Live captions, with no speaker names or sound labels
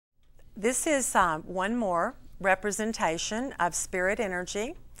This is one more representation of spirit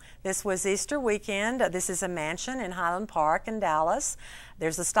energy. This was Easter weekend. This is a mansion in Highland Park in Dallas.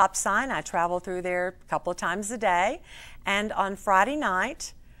 There's a stop sign. I travel through there a couple of times a day. And on Friday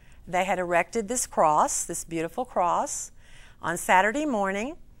night, they had erected this cross, this beautiful cross. On Saturday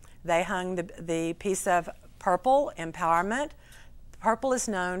morning, they hung the piece of purple empowerment. Purple is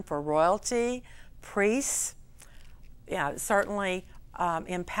known for royalty, priests. Yeah, certainly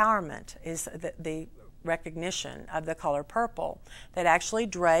empowerment is the recognition of the color purple. They'd actually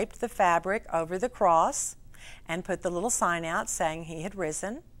draped the fabric over the cross and put the little sign out saying he had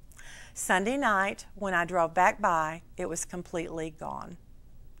risen. Sunday night, when I drove back by, it was completely gone.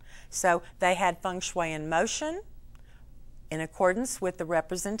 So they had feng shui in motion in accordance with the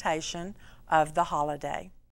representation of the holiday.